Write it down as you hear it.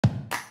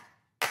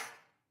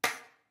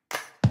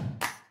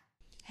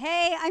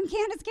Hi, I'm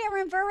Candace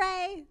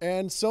Bure.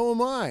 And so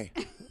am I.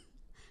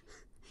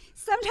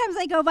 Sometimes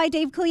I go by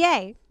Dave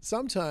Coulier.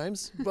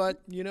 Sometimes, but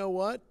you know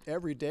what?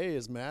 Every day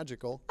is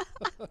magical.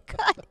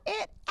 Cut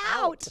it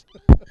out.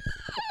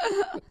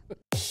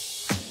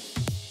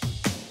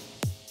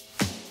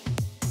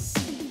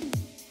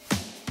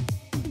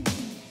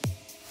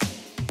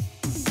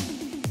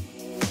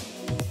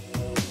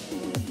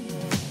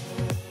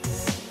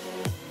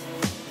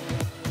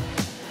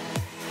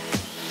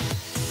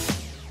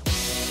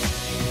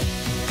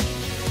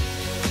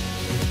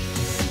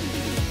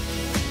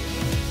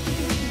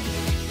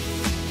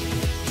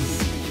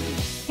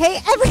 Hey,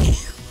 everyone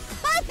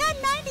at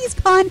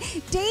 90s Con,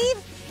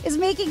 Dave is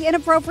making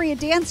inappropriate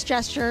dance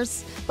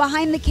gestures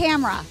behind the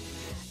camera.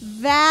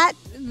 That's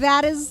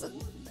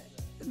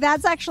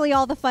actually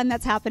all the fun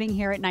that's happening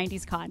here at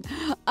 90s Con.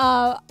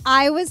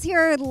 I was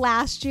here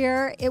last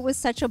year. It was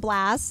such a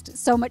blast,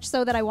 so much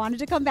so that I wanted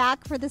to come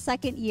back for the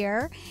second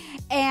year.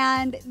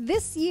 And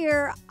this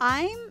year,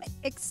 I'm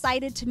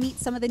excited to meet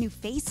some of the new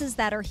faces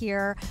that are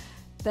here.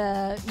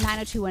 The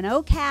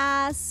 90210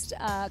 cast,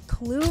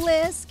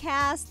 Clueless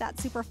cast,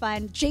 that's super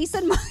fun.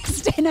 Jason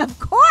Marsden, of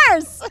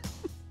course.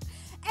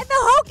 And the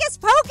Hocus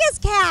Pocus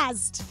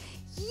cast.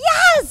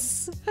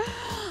 Yes!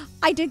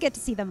 I did get to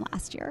see them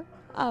last year.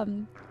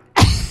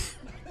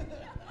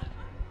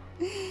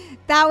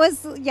 That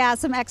was,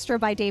 some extra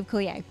by Dave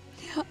Coulier.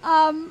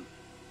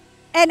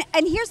 And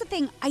here's the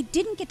thing I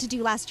didn't get to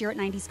do last year at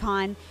 90s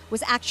Con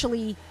was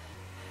actually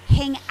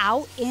hang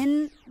out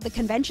in the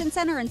convention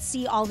center and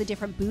see all the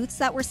different booths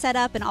that were set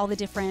up and all the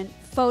different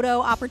photo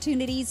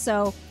opportunities.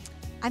 So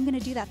I'm going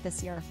to do that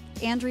this year.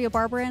 Andrea,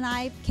 Barbara, and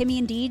I, Kimmy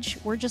and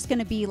Deej, we're just going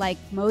to be like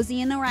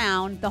moseying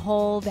around the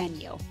whole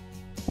venue.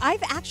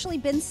 I've actually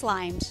been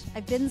slimed.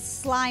 I've been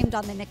slimed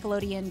on the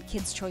Nickelodeon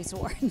Kids' Choice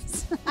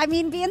Awards. I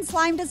mean, being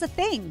slimed is a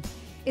thing.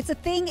 It's a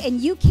thing,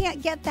 and you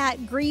can't get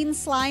that green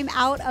slime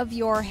out of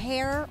your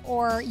hair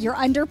or your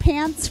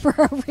underpants for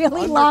a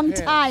really long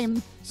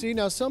time. See,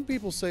 now some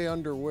people say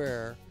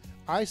underwear.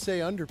 I say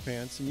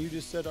underpants, and you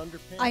just said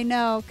underpants. I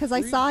know, because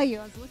I saw you.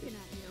 I was looking at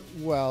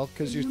you. Well,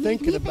 because you're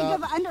thinking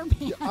about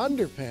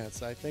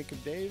underpants. I think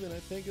of Dave, and I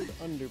think of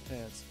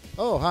underpants.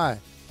 Oh, hi.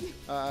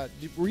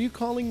 Were you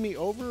calling me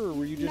over, or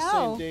were you just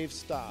saying Dave,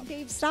 stop?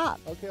 Dave, stop.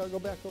 Okay, I'll go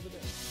back over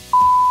there.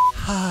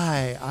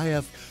 Hi, I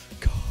have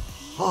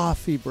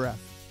coffee breath.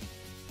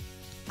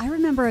 I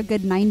remember a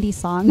good 90s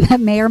song that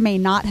may or may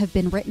not have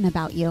been written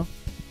about you.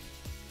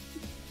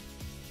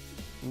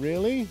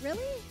 Really?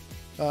 Really?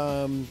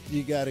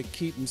 You got to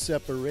keep them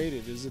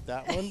separated. Is it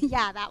that one?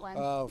 Yeah, that one.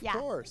 Of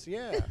course,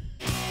 yeah. You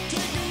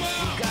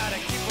gotta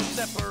keep them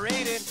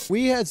separated.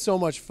 We had so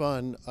much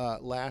fun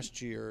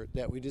last year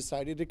that we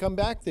decided to come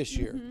back this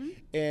year.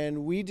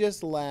 And we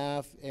just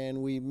laugh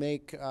and we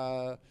make,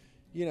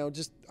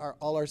 just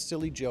all our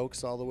silly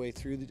jokes all the way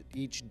through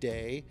each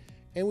day.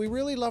 And we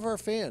really love our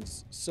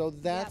fans. So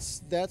that's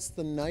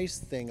the nice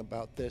thing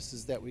about this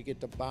is that we get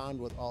to bond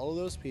with all of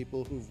those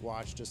people who've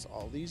watched us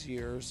all these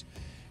years.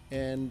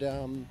 And,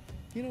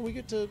 we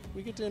get to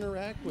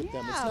interact with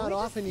them. It's not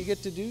often you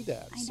get to do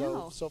that. I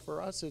know. So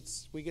for us,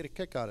 we get a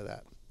kick out of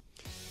that.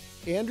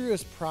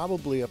 Andrea's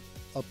probably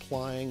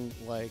applying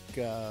like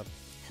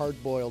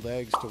hard-boiled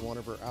eggs to one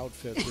of her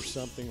outfits or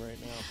something right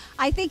now.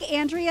 I think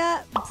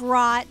Andrea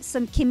brought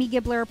some Kimmy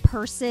Gibbler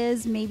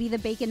purses, maybe the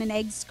bacon and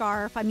egg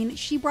scarf. I mean,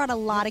 she brought a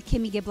lot of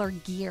Kimmy Gibbler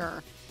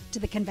gear to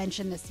the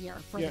convention this year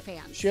for the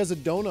fans. She has a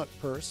donut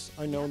purse.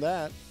 I know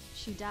that.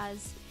 She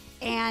does.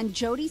 And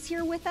Jody's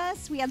here with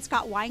us. We had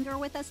Scott Weinger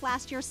with us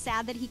last year.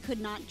 Sad that he could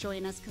not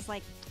join us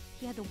because,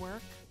 he had to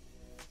work.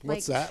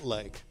 What's that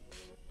like?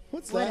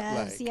 What's that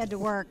like? He had to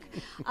work.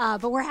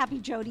 But we're happy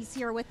Jody's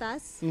here with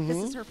us. This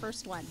is her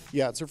first one.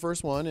 Yeah, it's her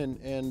first one.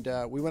 And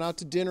we went out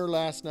to dinner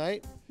last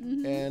night,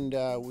 and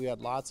we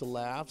had lots of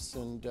laughs,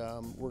 and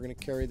we're going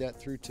to carry that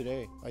through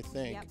today, I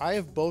think. Yep. I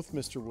have both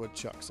Mr.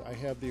 Woodchucks. I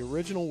have the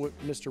original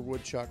Mr.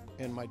 Woodchuck,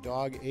 and my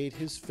dog ate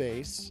his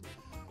face.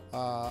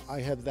 I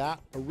have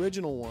that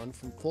original one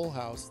from Full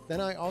House. Then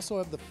I also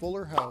have the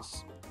Fuller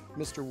House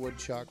Mr.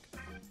 Woodchuck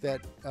that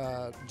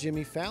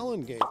Jimmy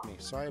Fallon gave me.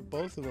 So I have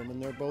both of them,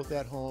 and they're both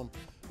at home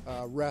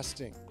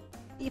resting.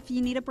 If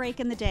you need a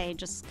break in the day,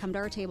 just come to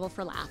our table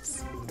for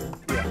laughs.